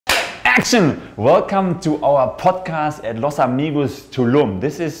Action! Welcome to our podcast at Los Amigos Tulum.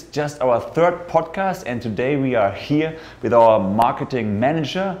 This is just our third podcast, and today we are here with our marketing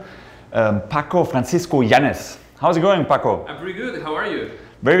manager, Paco Francisco Yanes. How's it going, Paco? I'm pretty good. How are you?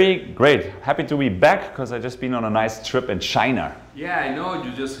 Very great. Happy to be back because I just been on a nice trip in China. Yeah, I know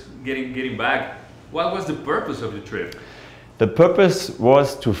you're just getting back. What was the purpose of the trip? The purpose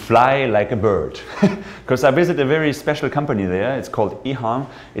was to fly like a bird, because I visited a very special company there. It's called IHAM.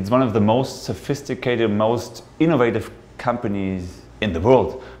 It's one of the most sophisticated, most innovative companies in the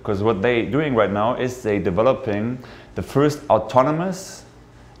world, because what they're doing right now is they're developing the first autonomous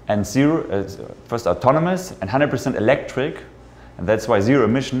and 100% electric, and that's why zero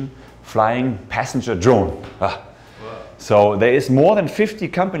emission, flying passenger drone. So there is more than 50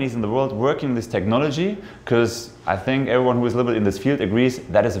 companies in the world working this technology, because I think everyone who is a little bit in this field agrees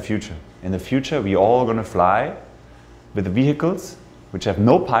that is the future. In the future, we all going to fly with the vehicles which have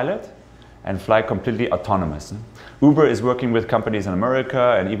no pilot and fly completely autonomous. Uber is working with companies in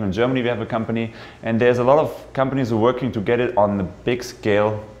America, and even in Germany we have a company, and there's a lot of companies who are working to get it on the big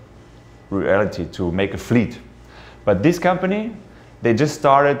scale reality to make a fleet. But this company, they just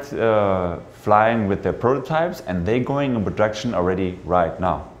started flying with their prototypes, and they're going in production already right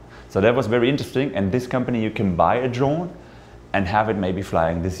now. So that was very interesting, and this company, you can buy a drone and have it maybe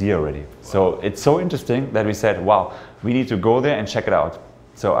flying this year already. Wow. So it's so interesting that we said, wow, we need to go there and check it out.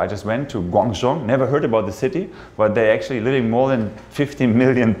 So I just went to Guangzhou, never heard about the city, but they're actually living more than 50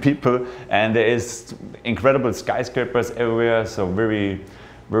 million people, and there is incredible skyscrapers everywhere, so very,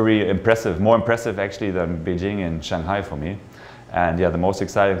 very impressive, more impressive actually than Beijing and Shanghai for me. And yeah, the most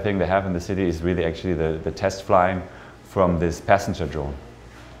exciting thing they have in the city is really actually the test flying from this passenger drone.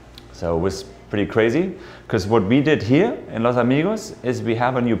 So it was pretty crazy, because what we did here in Los Amigos is we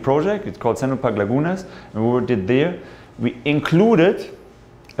have a new project. It's called Central Park Lagunas, and what we did there, we included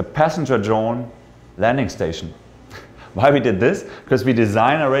a passenger drone landing station. Why we did this? Because we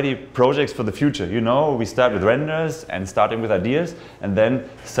design already projects for the future. You know, we start with renders and starting with ideas, and then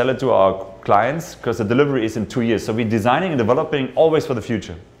sell it to our clients, because the delivery is in 2 years. So we're designing and developing always for the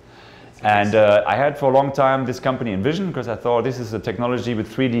future. And I had for a long time this company in vision, because I thought this is a technology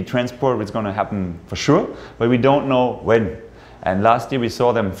with 3D transport which is going to happen for sure, but we don't know when. And last year we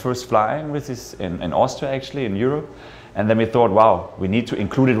saw them first flying with this in Austria, actually, in Europe. And then we thought, wow, we need to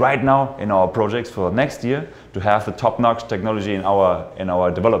include it right now in our projects for next year to have the top-notch technology in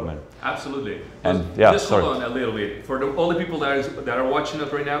our development. Absolutely. And yeah, just hold on a little bit. For all the people that are watching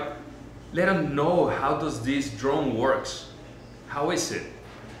us right now, let them know, how does this drone works? How is it?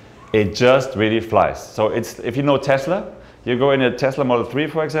 It just really flies. So it's, if you know Tesla, you go in a Tesla Model 3,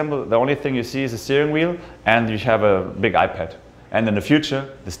 for example, the only thing you see is a steering wheel, and you have a big iPad. And in the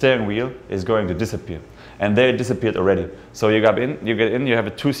future, the steering wheel is going to disappear. And there it disappeared already. So you get in, you have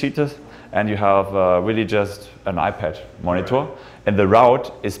a two-seater, and you have really just an iPad monitor, and the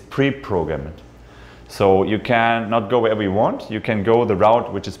route is pre-programmed. So you can not go wherever you want, you can go the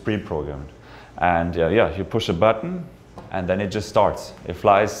route which is pre-programmed. And yeah, you push a button, and then it just starts. It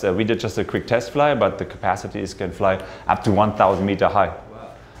flies, we did just a quick test fly, but the capacities can fly up to 1,000 meters high.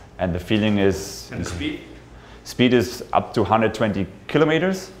 Wow. And the feeling is... And the speed? Speed is up to 120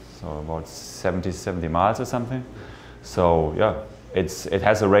 kilometers, so about 70 miles or something. So yeah, it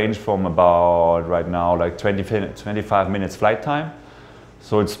has a range from about, right now, like 25 minutes flight time.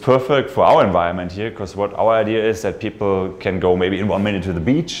 So it's perfect for our environment here, because what our idea is that people can go maybe in 1 minute to the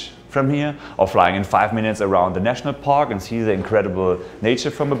beach from here, or flying in 5 minutes around the national park and see the incredible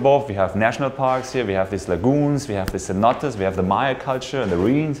nature from above. We have national parks here, we have these lagoons, we have the cenotes, we have the Maya culture and the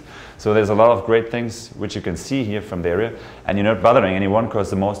ruins. So there's a lot of great things which you can see here from the area, and you're not bothering anyone, because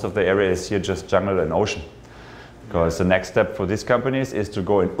the most of the area is here just jungle and ocean. Because the next step for these companies is to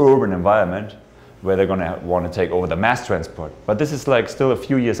go in urban environment where they're going to want to take over the mass transport. But this is like still a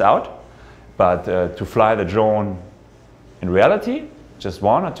few years out, but to fly the drone in reality, just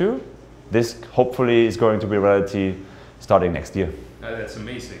 1 or 2, this hopefully is going to be reality starting next year. That's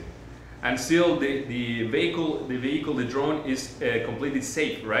amazing. And still, the drone is completely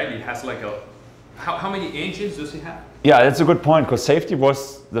safe, right? It has like a... How many engines does it have? Yeah, that's a good point, because safety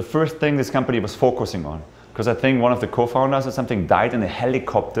was the first thing this company was focusing on. Because I think one of the co-founders or something died in a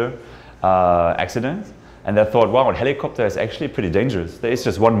helicopter accident. And they thought, wow, a helicopter is actually pretty dangerous. There is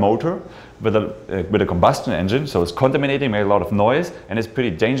just one motor with a combustion engine, so it's contaminating, makes a lot of noise, and it's pretty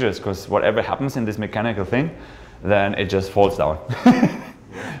dangerous, because whatever happens in this mechanical thing, then it just falls down.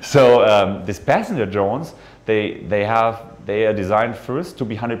 So these passenger drones, they are designed first to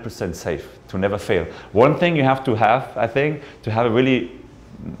be 100% safe, to never fail. One thing you have to have, I think, to have a really,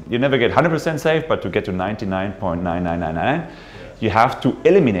 you never get 100% safe, but to get to 99.9999, you have to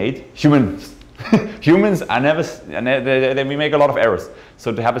eliminate humans. Humans are never, we make a lot of errors.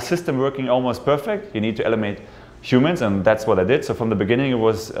 So to have a system working almost perfect, you need to eliminate humans, and that's what I did. So from the beginning, it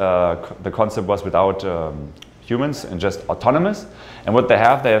was the concept was without humans and just autonomous. And what they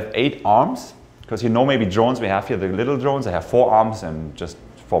have 8 arms, because you know maybe drones we have here, the little drones, they have 4 arms and just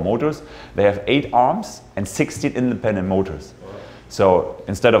 4 motors. They have 8 arms and 16 independent motors. Wow. So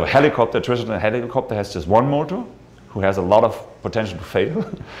instead of a helicopter, a traditional helicopter has just 1 motor, who has a lot of potential to fail.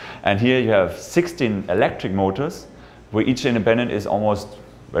 And here you have 16 electric motors, where each independent is almost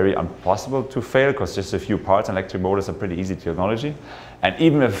very impossible to fail, because just a few parts. Electric motors are pretty easy technology. And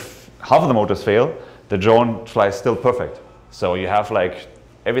even if half of the motors fail, the drone flies still perfect. So you have like,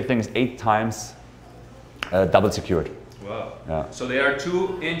 everything is 8 times double secured. Wow. Yeah. So there are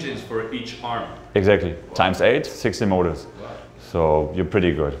 2 engines for each arm. Exactly. Wow. Times 8, 16 motors. Wow. So you're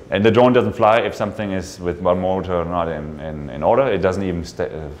pretty good. And the drone doesn't fly if something is with 1 motor not in order. It doesn't even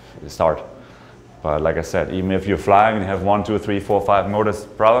start. But like I said, even if you're flying and you have 1, 2, 3, 4, 5 motors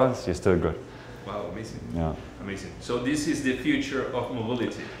problems, you're still good. Wow, amazing. Yeah. Amazing. So this is the future of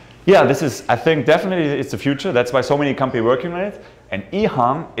mobility. Yeah, this is, I think definitely it's the future. That's why so many companies working on it. And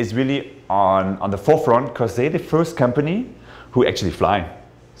EHAM is really on the forefront, because they're the first company who actually fly.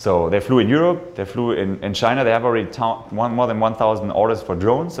 So they flew in Europe, they flew in China. They have already more than 1,000 orders for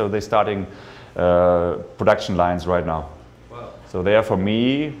drones. So they're starting production lines right now. Wow. So they are, for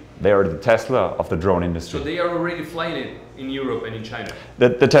me, they are the Tesla of the drone industry. So they are already flying it in Europe and in China?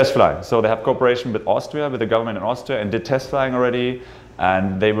 The test flying. So they have cooperation with Austria, with the government in Austria, and did test flying already.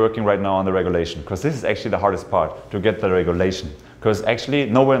 And they're working right now on the regulation, because this is actually the hardest part, to get the regulation. Because actually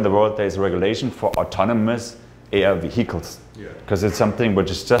nowhere in the world there is a regulation for autonomous air vehicles. Because it's something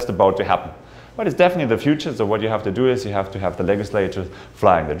which is just about to happen. But it's definitely the future. So what you have to do is you have to have the legislators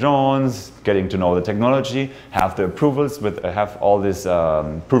flying the drones, getting to know the technology, have the approvals, have all this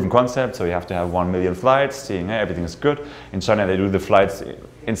proven concepts. So you have to have 1 million flights, seeing hey, everything is good. In China they do the flights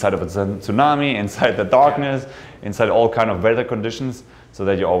inside of a tsunami, inside the darkness, inside all kind of weather conditions, so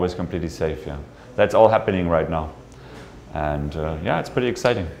that you're always completely safe. Yeah, that's all happening right now. And yeah, it's pretty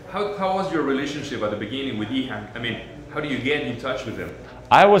exciting. How was your relationship at the beginning with EHAM? I mean, how do you get in touch with them?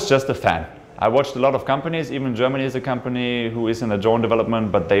 I was just a fan. I watched a lot of companies. Even Germany is a company who is in the drone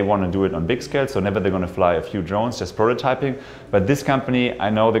development, but they want to do it on big scale. So never they're going to fly a few drones, just prototyping. But this company, I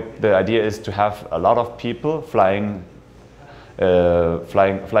know the idea is to have a lot of people flying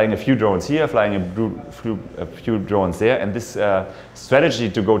a few drones here, flying a few drones there. And this strategy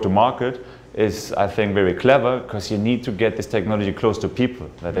to go to market is, I think, very clever, because you need to get this technology close to people,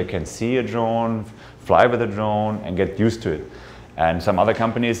 that they can see a drone, fly with a drone, and get used to it. And some other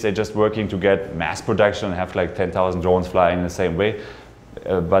companies, they're just working to get mass production and have like 10,000 drones flying in the same way.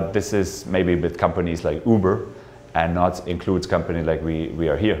 But this is maybe with companies like Uber, and not includes companies like we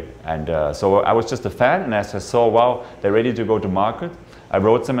are here. And so I was just a fan, and as I saw, wow, they're ready to go to market, I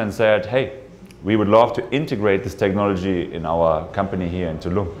wrote them and said, hey, we would love to integrate this technology in our company here in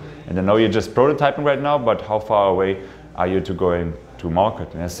Tulum. And I know you're just prototyping right now, but how far away are you to going to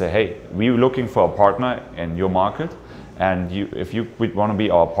market? And I say, hey, we're looking for a partner in your market, and if you want to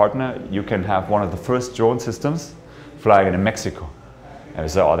be our partner, you can have one of the first drone systems flying in Mexico. And we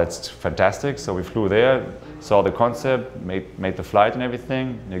said, oh, that's fantastic. So we flew there, saw the concept, made the flight and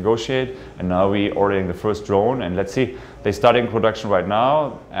everything, negotiate, and now we're ordering the first drone. And let's see, they're starting production right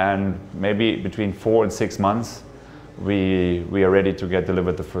now, and maybe between 4 and 6 months, we are ready to get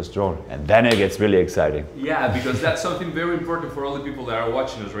delivered the first drone. And then it gets really exciting. Yeah, because that's something very important for all the people that are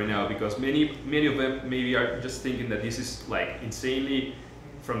watching us right now, because many of them maybe are just thinking that this is like insanely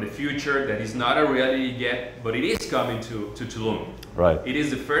from the future, that is not a reality yet, but it is coming to Tulum. Right. It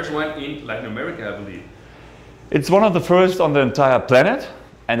is the first one in Latin America, I believe. It's one of the first on the entire planet,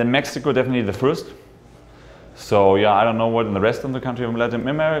 and in Mexico definitely the first. So yeah, I don't know what in the rest of the country of Latin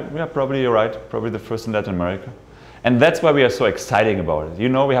America, yeah, probably you're right, probably the first in Latin America. And that's why we are so exciting about it. You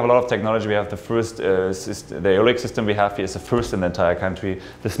know, we have a lot of technology. We have the first, the aeolic system we have here is the first in the entire country.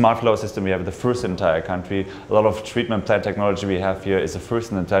 The smart flow system we have the first in the entire country. A lot of treatment plant technology we have here is the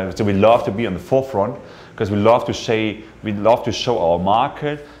first in the entire country. So we love to be on the forefront, because we love to show our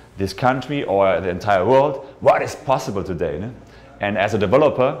market, this country, or the entire world, what is possible today. No? And as a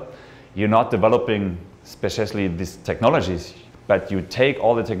developer, you're not developing especially these technologies, but you take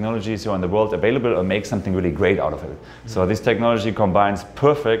all the technologies in the world available and make something really great out of it. Mm-hmm. So this technology combines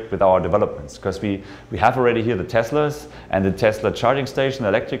perfect with our developments, because we have already here the Teslas and the Tesla charging station, the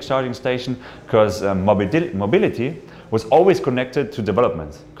electric charging station, because mobility was always connected to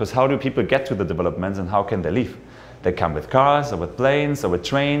developments. Because how do people get to the developments and how can they leave? They come with cars or with planes or with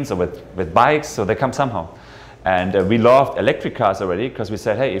trains or with bikes, so they come somehow. And we loved electric cars already because we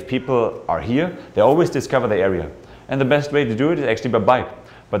said, hey, if people are here, they always discover the area. And the best way to do it is actually by bike.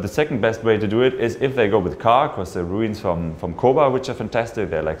 But the second best way to do it is if they go with car, because the ruins from Koba, which are fantastic,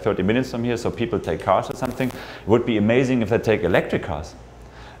 they're like 30 minutes from here, so people take cars or something. It would be amazing if they take electric cars.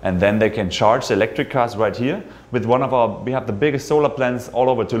 And then they can charge the electric cars right here with one of our, we have the biggest solar plants all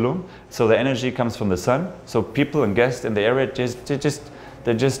over Tulum. So the energy comes from the sun. So people and guests in the area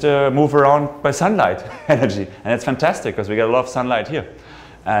they just move around by sunlight energy. And it's fantastic because we get a lot of sunlight here.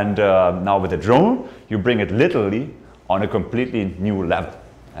 And now with the drone, you bring it literally on a completely new level.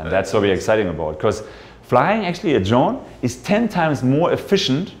 And that's what we're excited about. Because flying actually a drone is 10 times more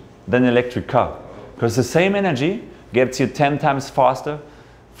efficient than an electric car. Because the same energy gets you 10 times faster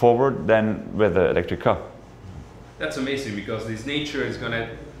forward than with the electric car. That's amazing because this nature is going to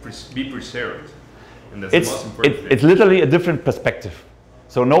be preserved. And that's the most important thing. It's literally a different perspective.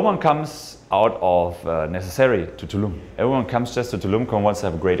 So no one comes out of necessary to Tulum. Everyone comes just to Tulum and wants to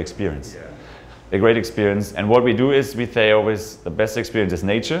have a great experience. Yeah. A great experience. And what we do is we say always the best experience is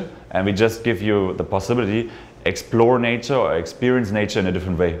nature, and we just give you the possibility explore nature or experience nature in a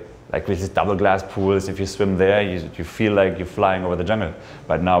different way. Like with these double glass pools, if you swim there, you feel like you're flying over the jungle.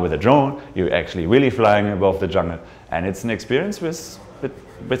 But now with a drone, you're actually really flying above the jungle. And it's an experience which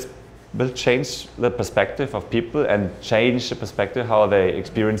will change the perspective of people and change the perspective how they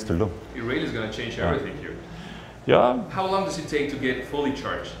experience Tulum. It really is going to change everything here. Yeah. How long does it take to get fully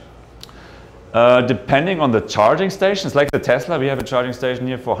charged? Depending on the charging stations, like the Tesla, we have a charging station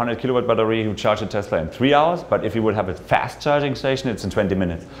here for 100 kilowatt battery who charge a Tesla in 3 hours, but if you would have a fast charging station, it's in 20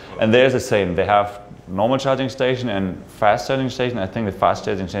 minutes. And there's the same, they have normal charging station and fast charging station. I think the fast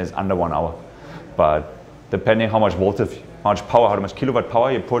charging station is under 1 hour. But depending how much voltage, how much power, how much kilowatt power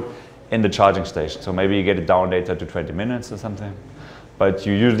you put in the charging station. So maybe you get it down later to 20 minutes or something. But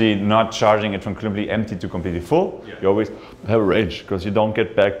you're usually not charging it from completely empty to completely full. Yeah. You always have a range because you don't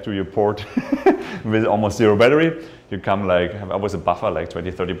get back to your port with almost zero battery. You come like, have always a buffer like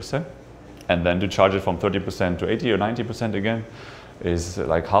 20–30%. And then to charge it from 30% to 80 or 90% again is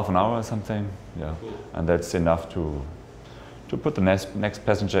like half an hour or something. Yeah. Cool. And that's enough to put the next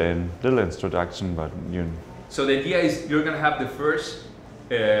passenger in. Little introduction, but you. So the idea is you're going to have the first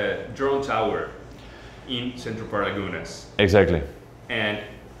drone tower in Central Park Lagunas. Exactly. And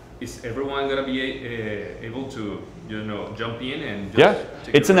is everyone going to be able to, jump in and just yeah,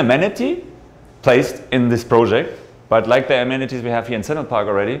 it's an amenity placed in this project, but like the amenities we have here in Central Park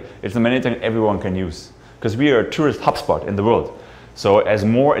already, it's an amenity that everyone can use because we are a tourist hotspot in the world. So as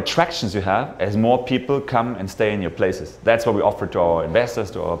more attractions you have, as more people come and stay in your places. That's what we offer to our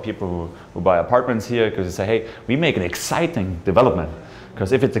investors, to our people who buy apartments here, because they say, hey, we make an exciting development.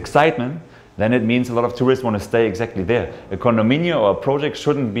 Because if it's excitement, then it means a lot of tourists want to stay exactly there. A condominium or a project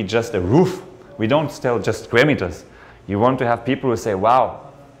shouldn't be just a roof. We don't sell just square meters. You want to have people who say,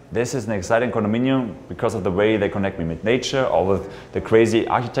 wow, this is an exciting condominium because of the way they connect me with nature or with the crazy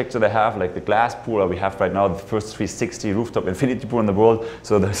architecture they have, like the glass pool we have right now, the first 360 rooftop infinity pool in the world.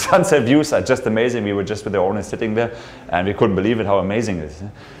 So the sunset views are just amazing. We were just with the owner sitting there and we couldn't believe it, how amazing it is.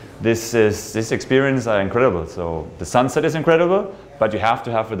 This experience are incredible. So the sunset is incredible, but you have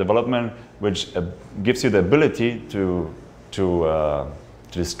to have a development which gives you the ability to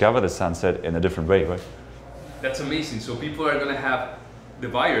discover the sunset in a different way, right? That's amazing. So people are going to have, the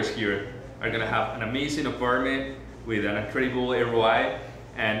buyers here are going to have an amazing apartment with an incredible ROI,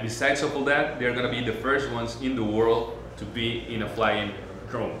 and besides all that, they're going to be the first ones in the world to be in a flying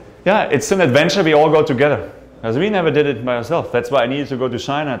drone. Yeah, it's an adventure we all go together. Because we never did it by ourselves. That's why I needed to go to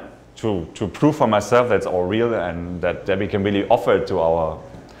China to prove for myself that's all real and that we can really offer it to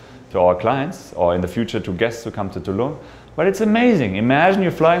our clients or in the future to guests who come to Tulum. But it's amazing. Imagine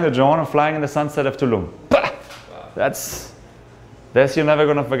you're flying the drone and flying in the sunset of Tulum. Bah! Wow. That's you're never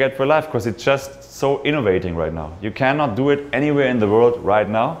going to forget for life because it's just so innovating right now. You cannot do it anywhere in the world right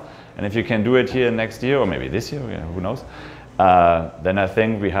now. And if you can do it here next year or maybe this year, yeah, who knows? Then I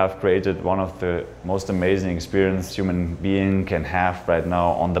think we have created one of the most amazing experiences human being can have right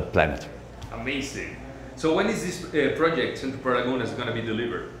now on the planet. Amazing. So when is this project, Central Park Lagunas, going to be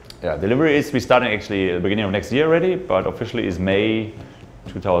delivered? Yeah, delivery is, we're starting actually at the beginning of next year already, but officially is May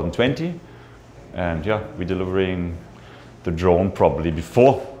 2020. And yeah, we're delivering the drone probably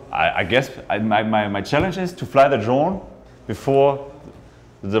before. I guess my challenge is to fly the drone before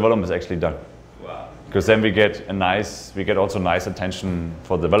the development is actually done. Because then we get also nice attention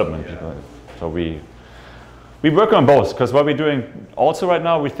for development people. So we work on both, because what we're doing also right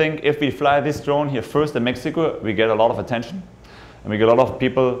now, we think if we fly this drone here first in Mexico, we get a lot of attention. And we get a lot of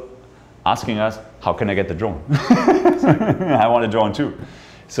people asking us, how can I get the drone? I want a drone too.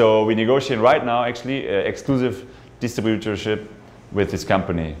 So we negotiate right now actually exclusive distributorship with this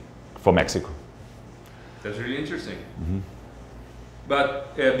company for Mexico. That's really interesting.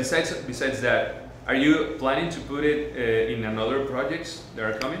 But besides that, are you planning to put it in another projects that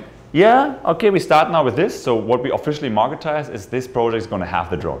are coming? Yeah, okay, we start now with this. So what we officially marketize is this project is going to have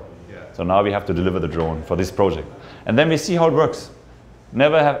the drone. Yeah. So now we have to deliver the drone for this project. And then we see how it works.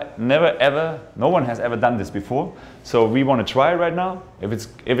 Never ever, no one has ever done this before. So we want to try it right now. If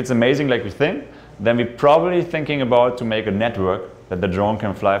it's amazing like we think, then we're probably thinking about to make a network that the drone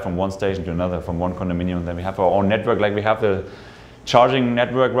can fly from one station to another, from one condominium. Then we have our own network, like we have the charging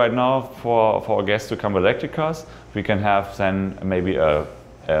network right now for our guests to come with electric cars. We can have then maybe a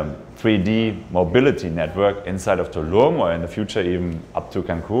 3D mobility network inside of Tulum, or in the future even up to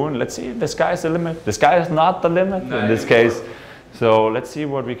Cancun. Let's see, the sky is the limit. The sky is not the limit in this case. So let's see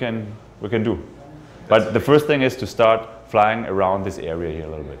what we can do. But the first thing is to start flying around this area here a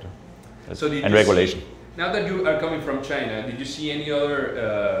little bit. And regulation. Now that you are coming from China, did you see any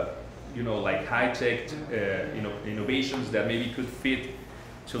other like high-tech innovations that maybe could fit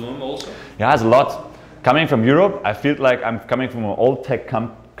Tulum also? Yeah, it's a lot. Coming from Europe, I feel like I'm coming from an old tech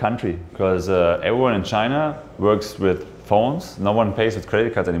country, because everyone in China works with phones. No one pays with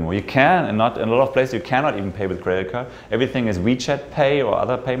credit cards anymore. You can, and not in a lot of places you cannot even pay with credit card. Everything is WeChat Pay or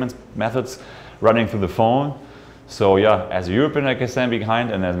other payment methods running through the phone. So yeah, as a European I can stand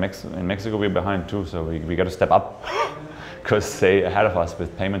behind, and as in Mexico we're behind too. So we got to step up, because they're ahead of us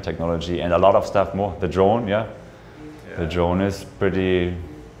with payment technology and a lot of stuff more. The drone, the drone is pretty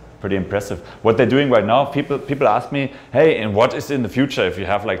impressive. What they're doing right now, people ask me, hey, and what is in the future if you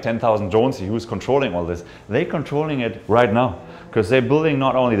have like 10,000 drones, who's controlling all this? They're controlling it right now, because they're building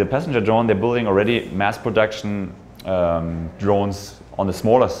not only the passenger drone, they're building already mass production drones on a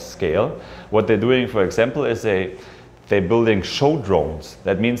smaller scale. What they're doing, for example, is they're building show drones.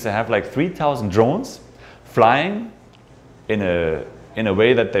 That means they have like 3,000 drones flying in a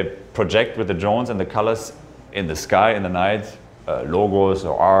way that they project with the drones and the colors in the sky in the night, logos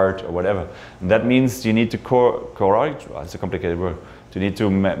or art or whatever. And that means you need to it's a complicated word. You need to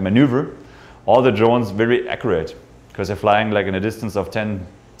maneuver all the drones very accurate, because they're flying like in a distance of 10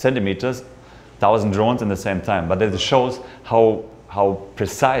 centimeters, 1,000 drones in the same time. But it shows how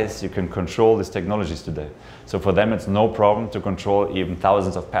precise you can control these technologies today. So for them it's no problem to control even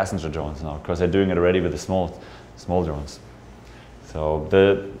thousands of passenger drones now, because they're doing it already with the small drones. So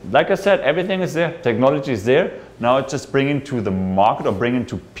like I said, everything is there, technology is there. Now it's just bringing to the market or bringing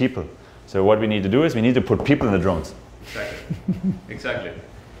to people. So what we need to do is we need to put people in the drones. Exactly.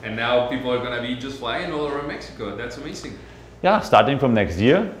 And now people are going to be just flying all over Mexico. That's amazing. Yeah, starting from next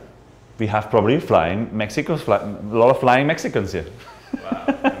year, we have probably a lot of flying Mexicans here. Wow,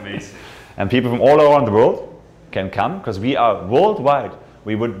 amazing. And people from all around the world can come, because we are worldwide.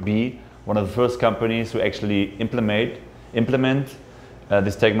 We would be one of the first companies to actually implement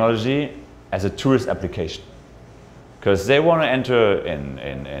this technology as a tourist application. Because they want to enter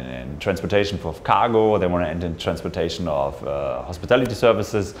in transportation for cargo, they want to enter in transportation of hospitality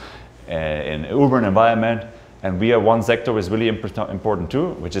services, in urban environment, and we are one sector is really important too,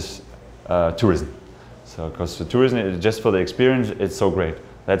 which is tourism. So because the tourism, just for the experience, it's so great.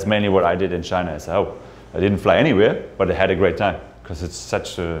 That's mainly what I did in China. So I didn't fly anywhere, but I had a great time, because it's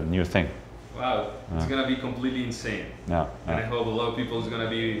such a new thing. Wow, it's going to be completely insane. Yeah. And I hope a lot of people is going to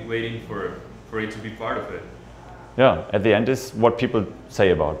be waiting for it to be part of it. Yeah, at the end is what people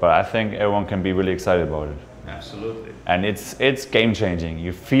say about, but I think everyone can be really excited about it. Absolutely. And it's game changing.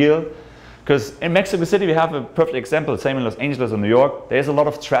 You feel, because in Mexico City we have a perfect example, same in Los Angeles or New York, there's a lot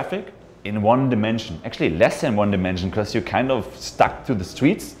of traffic in one dimension, actually less than one dimension, because you're kind of stuck to the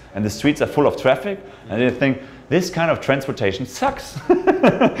streets, and the streets are full of traffic, and you think, this kind of transportation sucks.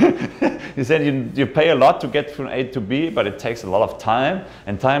 You said you pay a lot to get from A to B, but it takes a lot of time,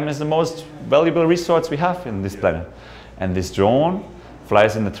 and time is the most valuable resource we have in this planet. And this drone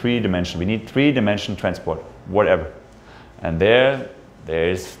flies in the 3D. We need 3D transport, whatever. And there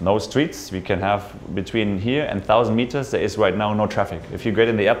is no streets. We can have between here and 1,000 meters, there is right now no traffic. If you get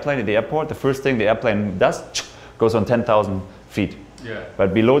in the airplane at the airport, the first thing the airplane does goes on 10,000 feet. Yeah.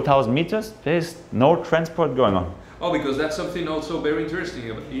 But below 1,000 meters, there is no transport going on. Oh, because that's something also very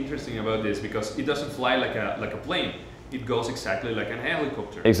interesting about this, because it doesn't fly like a plane. It goes exactly like an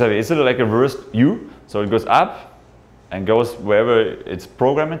helicopter. Exactly. It's like a reversed U. So it goes up and goes wherever it's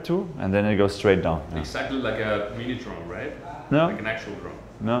programmed to, and then it goes straight down. Yeah. Exactly like a mini drone, right? No. Like an actual drone.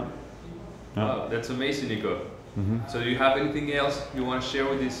 No. Wow, that's amazing, Nico. So do you have anything else you want to share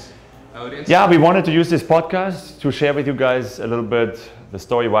with this audience? Yeah, we wanted to use this podcast to share with you guys a little bit the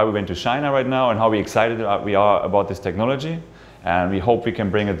story why we went to China right now and how excited we are about this technology. And we hope we can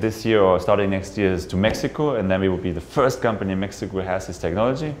bring it this year or starting next year to Mexico, and then we will be the first company in Mexico who has this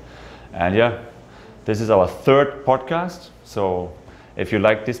technology. And yeah, this is our third podcast. So if you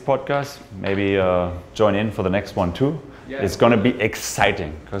like this podcast, maybe join in for the next one too. Yeah. It's going to be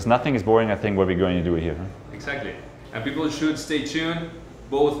exciting because nothing is boring, I think, what we're going to do here. Exactly. And people should stay tuned,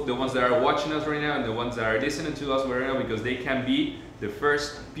 both the ones that are watching us right now and the ones that are listening to us right now, because they can be the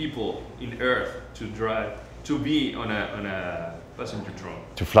first people in Earth to be on a passenger drone.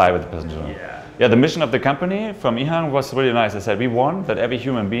 To fly with the passenger drone. Yeah. Yeah, the mission of the company from Ihan was really nice. I said, we want that every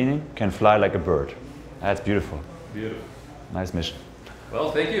human being can fly like a bird. That's beautiful. Beautiful. Nice mission.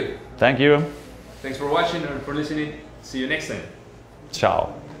 Well, thank you. Thank you. Thanks for watching and for listening. See you next time.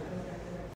 Ciao.